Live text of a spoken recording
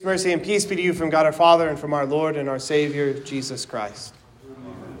Mercy and peace be to you from God our Father and from our Lord and our Savior, Jesus Christ.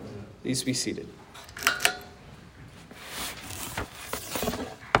 Amen. Please be seated.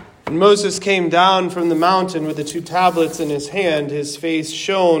 When Moses came down from the mountain with the 2 tablets in his hand, his face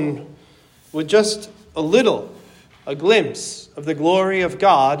shone with just a glimpse of the glory of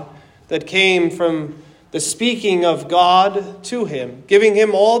God that came from the speaking of God to him, giving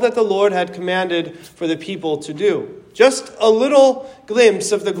him all that the Lord had commanded for the people to do. Just a little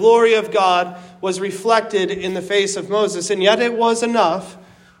glimpse of the glory of God was reflected in the face of Moses, and yet it was enough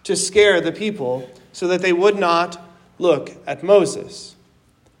to scare the people so that they would not look at Moses.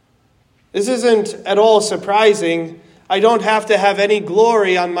 This isn't at all surprising. I don't have to have any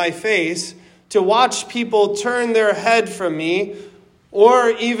glory on my face to watch people turn their head from me or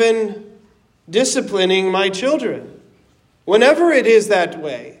even disciplining my children. Whenever it is that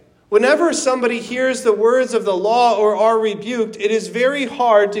way, whenever somebody hears the words of the law or are rebuked, it is very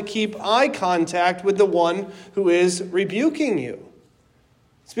hard to keep eye contact with the one who is rebuking you.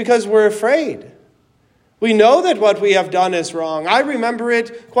 It's because we're afraid. We know that what we have done is wrong. I remember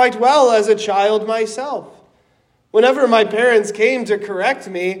it quite well as a child myself. Whenever my parents came to correct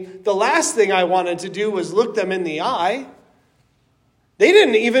me, the last thing I wanted to do was look them in the eye. They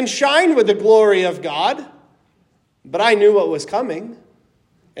didn't even shine with the glory of God, but I knew what was coming.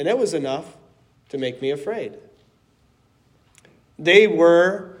 And it was enough to make me afraid. They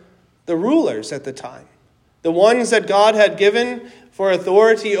were the rulers at the time, the ones that God had given for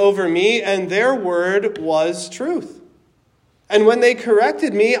authority over me, and their word was truth. And when they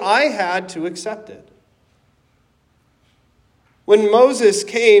corrected me, I had to accept it. When Moses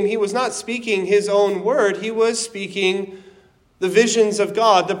came, he was not speaking his own word. He was speaking the visions of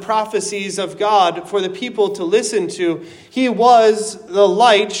God, the prophecies of God for the people to listen to. He was the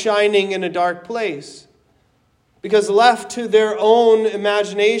light shining in a dark place. Because left to their own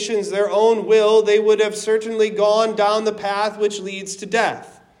imaginations, their own will, they would have certainly gone down the path which leads to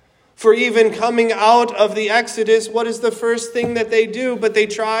death. For even coming out of the Exodus, what is the first thing that they do? But they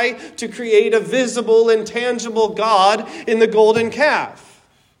try to create a visible and tangible God in the golden calf.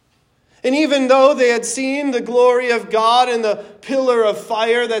 And even though they had seen the glory of God in the pillar of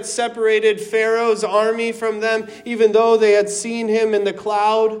fire that separated Pharaoh's army from them, even though they had seen him in the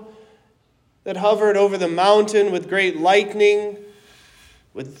cloud that hovered over the mountain with great lightning,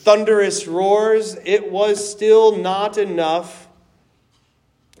 with thunderous roars, it was still not enough.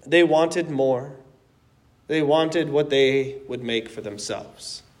 They wanted more. They wanted what they would make for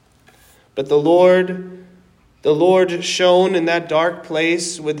themselves. But the Lord shone in that dark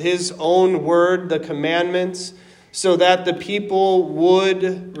place with his own word, the commandments, so that the people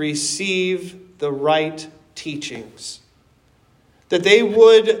would receive the right teachings. That they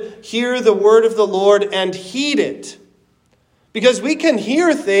would hear the word of the Lord and heed it. Because we can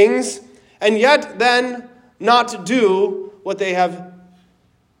hear things and yet then not do what they have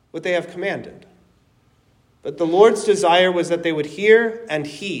commanded. But the Lord's desire was that they would hear and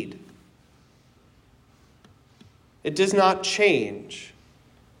heed. It does not change.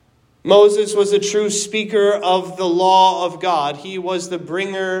 Moses was a true speaker of the law of God. He was the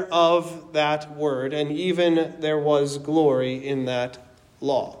bringer of that word, and even there was glory in that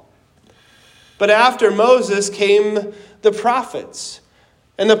law. But after Moses came the prophets,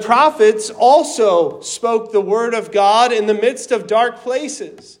 and the prophets also spoke the word of God in the midst of dark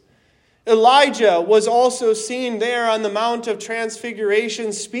places. Elijah was also seen there on the Mount of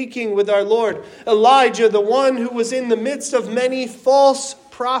Transfiguration speaking with our Lord. Elijah, the one who was in the midst of many false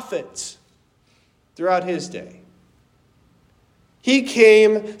prophets throughout his day. He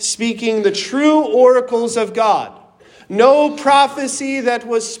came speaking the true oracles of God. No prophecy that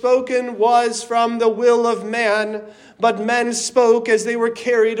was spoken was from the will of man, but men spoke as they were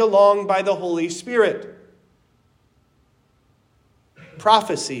carried along by the Holy Spirit.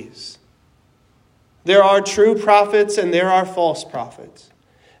 Prophecies. There are true prophets and there are false prophets.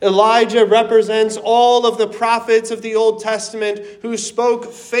 Elijah represents all of the prophets of the Old Testament who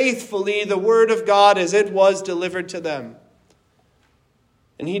spoke faithfully the word of God as it was delivered to them.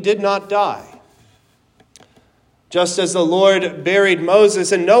 And he did not die. Just as the Lord buried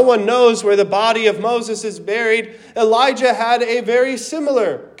Moses, and no one knows where the body of Moses is buried, Elijah had a very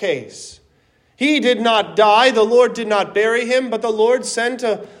similar case. He did not die, the Lord did not bury him, but the Lord sent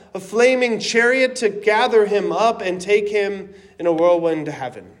a flaming chariot to gather him up and take him in a whirlwind to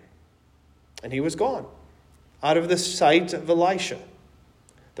heaven. And he was gone, out of the sight of Elisha,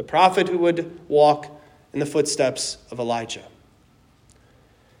 the prophet who would walk in the footsteps of Elijah.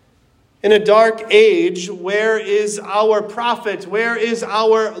 In a dark age, where is our prophet? Where is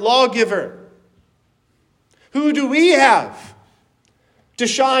our lawgiver? Who do we have to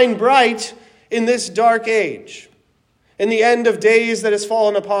shine bright in this dark age, in the end of days that has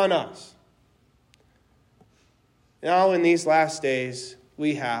fallen upon us. Now, in these last days,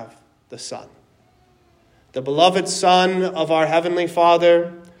 we have the Son, the beloved Son of our Heavenly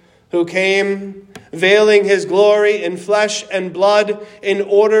Father, who came veiling his glory in flesh and blood in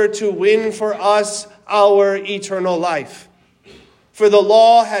order to win for us our eternal life. For the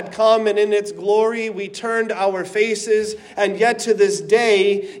law had come, and in its glory we turned our faces, and yet to this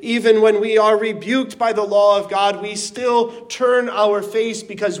day, even when we are rebuked by the law of God, we still turn our face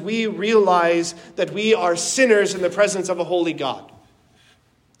because we realize that we are sinners in the presence of a holy God.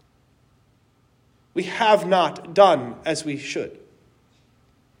 We have not done as we should.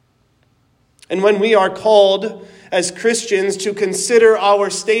 And when we are called as Christians to consider our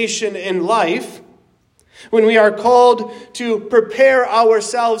station in life, when we are called to prepare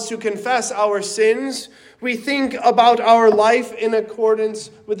ourselves to confess our sins, we think about our life in accordance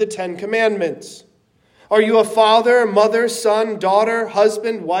with the Ten Commandments. Are you a father, mother, son, daughter,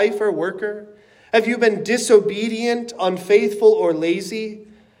 husband, wife, or worker? Have you been disobedient, unfaithful, or lazy?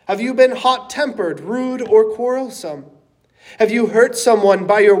 Have you been hot-tempered, rude, or quarrelsome? Have you hurt someone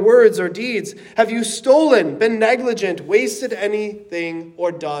by your words or deeds? Have you stolen, been negligent, wasted anything,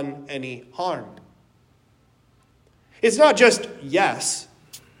 or done any harm? It's not just yes.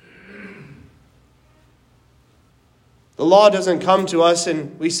 The law doesn't come to us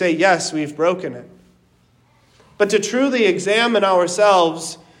and we say, yes, we've broken it. But to truly examine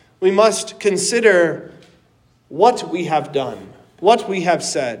ourselves, we must consider what we have done, what we have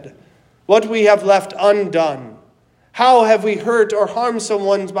said, what we have left undone. How have we hurt or harmed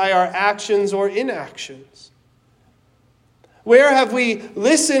someone by our actions or inactions? Where have we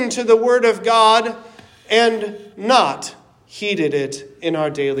listened to the word of God and not heeded it in our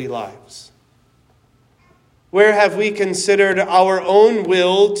daily lives? Where have we considered our own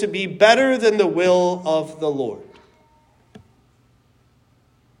will to be better than the will of the Lord?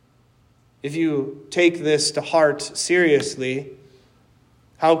 If you take this to heart seriously,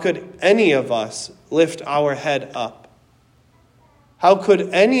 how could any of us lift our head up? How could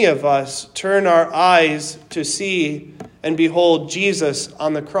any of us turn our eyes to see and behold Jesus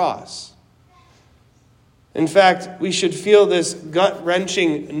on the cross? In fact, we should feel this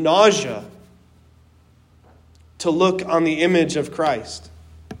gut-wrenching nausea to look on the image of Christ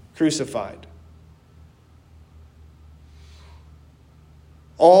crucified.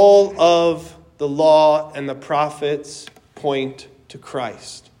 All of the law and the prophets point to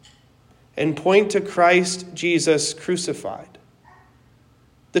Christ, and point to Christ Jesus crucified.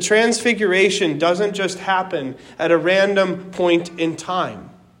 The Transfiguration doesn't just happen at a random point in time.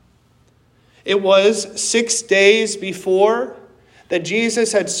 It was 6 days before that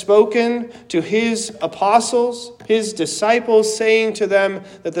Jesus had spoken to his apostles, his disciples, saying to them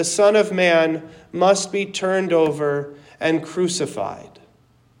that the Son of Man must be turned over and crucified.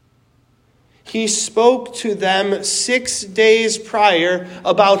 He spoke to them 6 days prior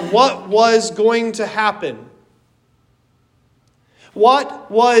about what was going to happen. What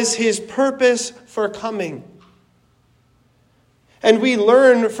was his purpose for coming? And we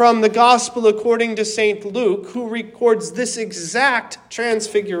learn from the Gospel according to St. Luke, who records this exact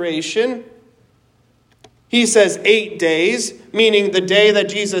transfiguration. He says 8 days, meaning the day that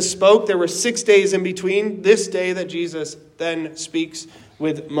Jesus spoke. There were 6 days in between this day that Jesus then speaks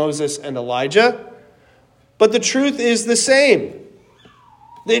with Moses and Elijah. But the truth is the same.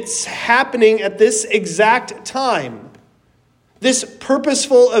 It's happening at this exact time. This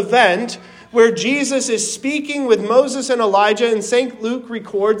purposeful event where Jesus is speaking with Moses and Elijah, and St. Luke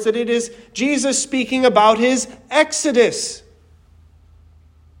records that it is Jesus speaking about his exodus.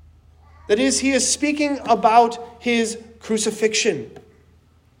 That is, he is speaking about his crucifixion.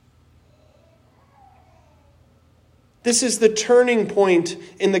 This is the turning point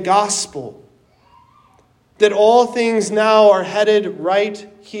in the gospel, that all things now are headed right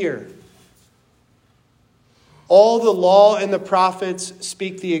here. All the law and the prophets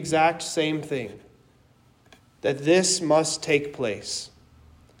speak the exact same thing, that this must take place,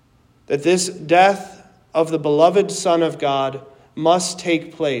 that this death of the beloved Son of God must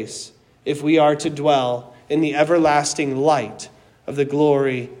take place if we are to dwell in the everlasting light of the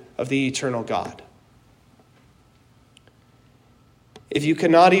glory of the eternal God. If you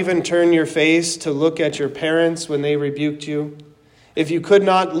cannot even turn your face to look at your parents when they rebuked you, if you could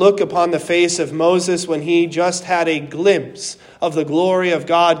not look upon the face of Moses when he just had a glimpse of the glory of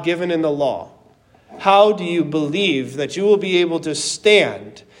God given in the law, how do you believe that you will be able to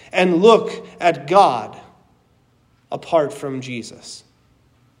stand and look at God apart from Jesus?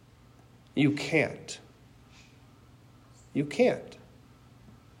 You can't. You can't.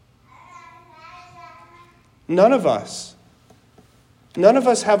 None of us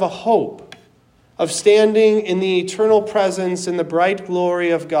have a hope of standing in the eternal presence in the bright glory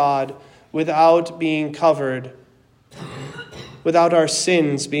of God without being covered, without our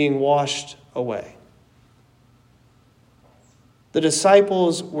sins being washed away. The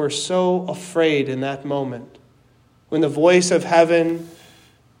disciples were so afraid in that moment when the voice of heaven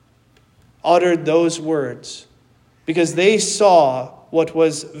uttered those words, because they saw what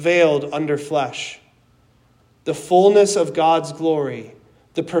was veiled under flesh, the fullness of God's glory,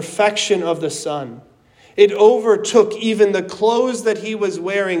 the perfection of the Son. It overtook even the clothes that he was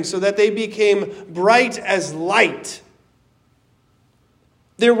wearing so that they became bright as light.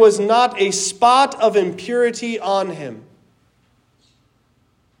 There was not a spot of impurity on him.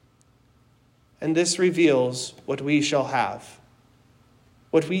 And this reveals what we shall have,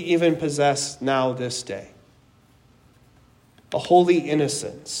 what we even possess now this day. A holy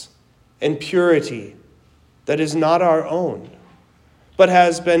innocence and purity that is not our own, but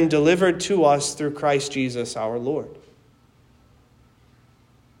has been delivered to us through Christ Jesus our Lord.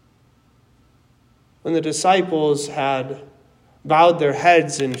 When the disciples had bowed their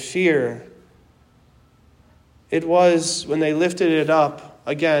heads in fear, it was when they lifted it up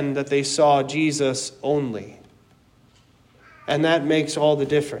again that they saw Jesus only. And that makes all the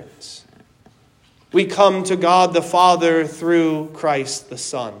difference. We come to God the Father through Christ the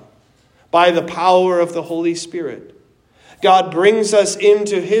Son, by the power of the Holy Spirit. God brings us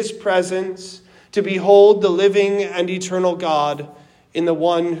into his presence to behold the living and eternal God in the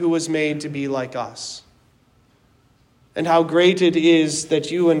one who was made to be like us. And how great it is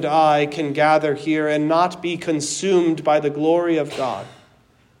that you and I can gather here and not be consumed by the glory of God,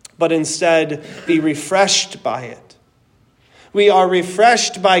 but instead be refreshed by it. We are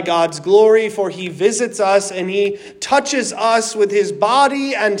refreshed by God's glory, for he visits us and he touches us with his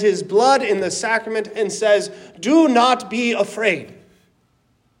body and his blood in the sacrament and says, "Do not be afraid.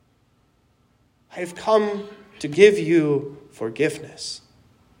 I have come to give you forgiveness.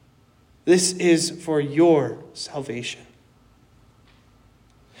 This is for your salvation."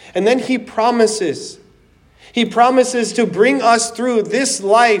 And then he promises to bring us through this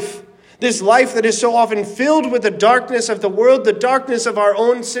life that is so often filled with the darkness of the world, the darkness of our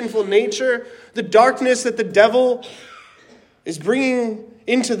own sinful nature, the darkness that the devil is bringing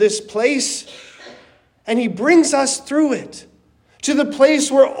into this place. And he brings us through it to the place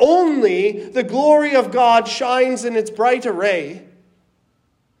where only the glory of God shines in its bright array,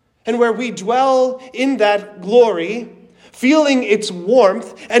 and where we dwell in that glory, feeling its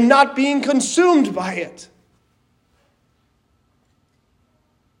warmth and not being consumed by it.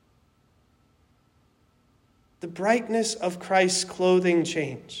 The brightness of Christ's clothing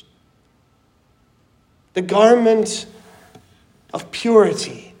changed. The garment of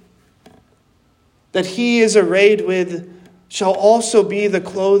purity that he is arrayed with shall also be the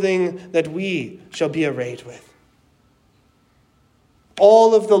clothing that we shall be arrayed with.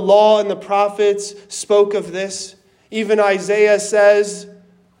 All of the law and the prophets spoke of this. Even Isaiah says,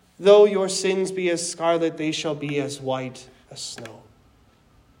 "Though your sins be as scarlet, they shall be as white as snow."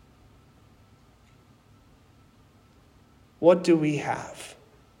 What do we have?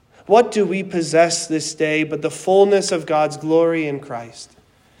 What do we possess this day but the fullness of God's glory in Christ?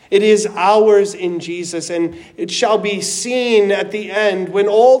 It is ours in Jesus, and it shall be seen at the end when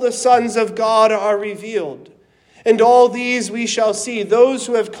all the sons of God are revealed. And all these we shall see, those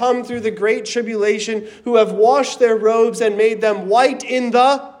who have come through the great tribulation, who have washed their robes and made them white in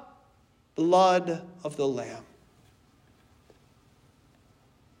the blood of the Lamb.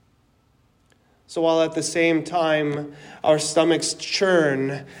 So while at the same time our stomachs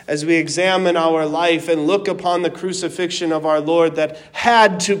churn as we examine our life and look upon the crucifixion of our Lord that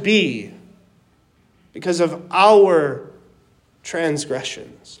had to be because of our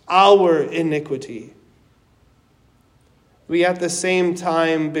transgressions, our iniquity, we at the same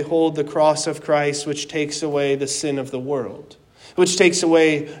time behold the cross of Christ, which takes away the sin of the world, which takes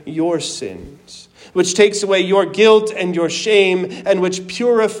away your sins, which takes away your guilt and your shame, and which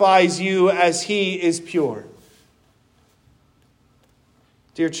purifies you as he is pure.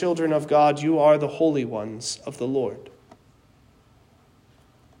 Dear children of God, you are the holy ones of the Lord.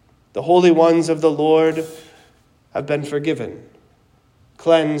 The holy ones of the Lord have been forgiven,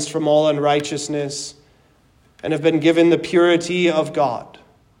 cleansed from all unrighteousness, and have been given the purity of God.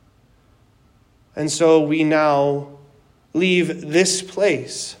 And so we now leave this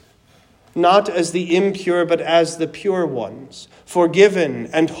place, not as the impure, but as the pure ones, forgiven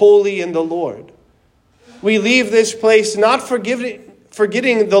and holy in the Lord. We leave this place not forgetting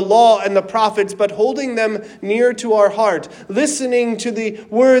forgetting the law and the prophets, but holding them near to our heart, listening to the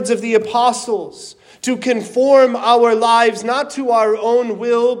words of the apostles, to conform our lives not to our own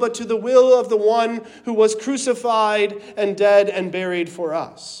will, but to the will of the one who was crucified and dead and buried for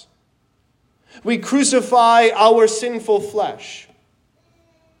us. We crucify our sinful flesh.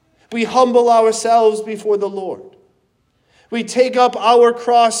 We humble ourselves before the Lord. We take up our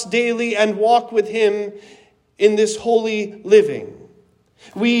cross daily and walk with him in this holy living.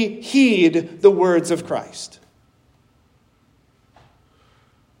 We heed the words of Christ.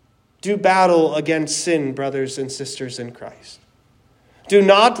 Do battle against sin, brothers and sisters in Christ. Do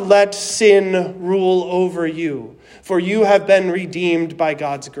not let sin rule over you, for you have been redeemed by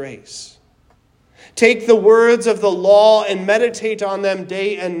God's grace. Take the words of the law and meditate on them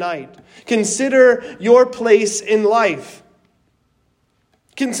day and night. Consider your place in life.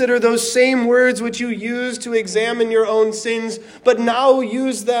 Consider those same words which you use to examine your own sins, but now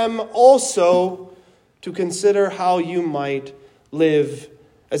use them also to consider how you might live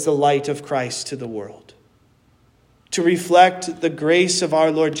as the light of Christ to the world. To reflect the grace of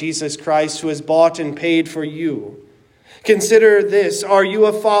our Lord Jesus Christ, who has bought and paid for you. Consider this: are you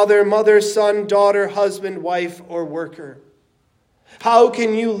a father, mother, son, daughter, husband, wife, or worker? How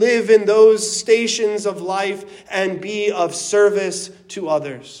can you live in those stations of life and be of service to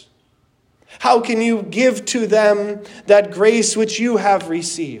others? How can you give to them that grace which you have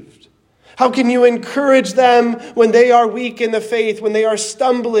received? How can you encourage them when they are weak in the faith, when they are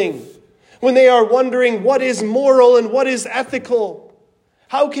stumbling, when they are wondering what is moral and what is ethical?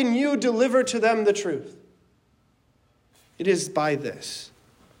 How can you deliver to them the truth? It is by this.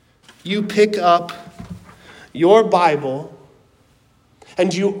 You pick up your Bible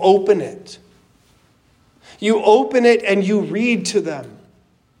and you open it. You open it and you read to them.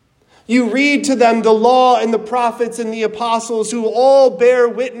 You read to them the law and the prophets and the apostles, who all bear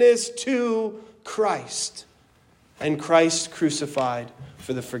witness to Christ and Christ crucified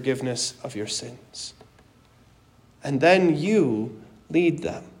for the forgiveness of your sins. And then you lead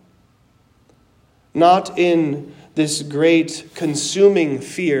them. Not in this great consuming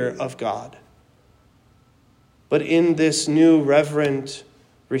fear of God, but in this new reverent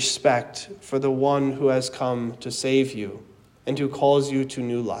respect for the one who has come to save you and who calls you to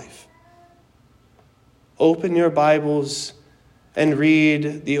new life. Open your Bibles and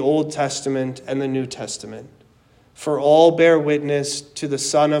read the Old Testament and the New Testament, for all bear witness to the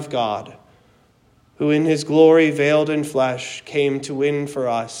Son of God, who in his glory veiled in flesh came to win for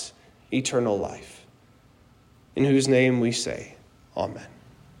us eternal life, in whose name we say, Amen.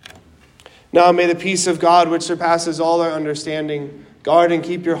 Now may the peace of God, which surpasses all our understanding, guard and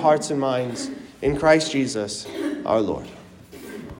keep your hearts and minds in Christ Jesus our Lord.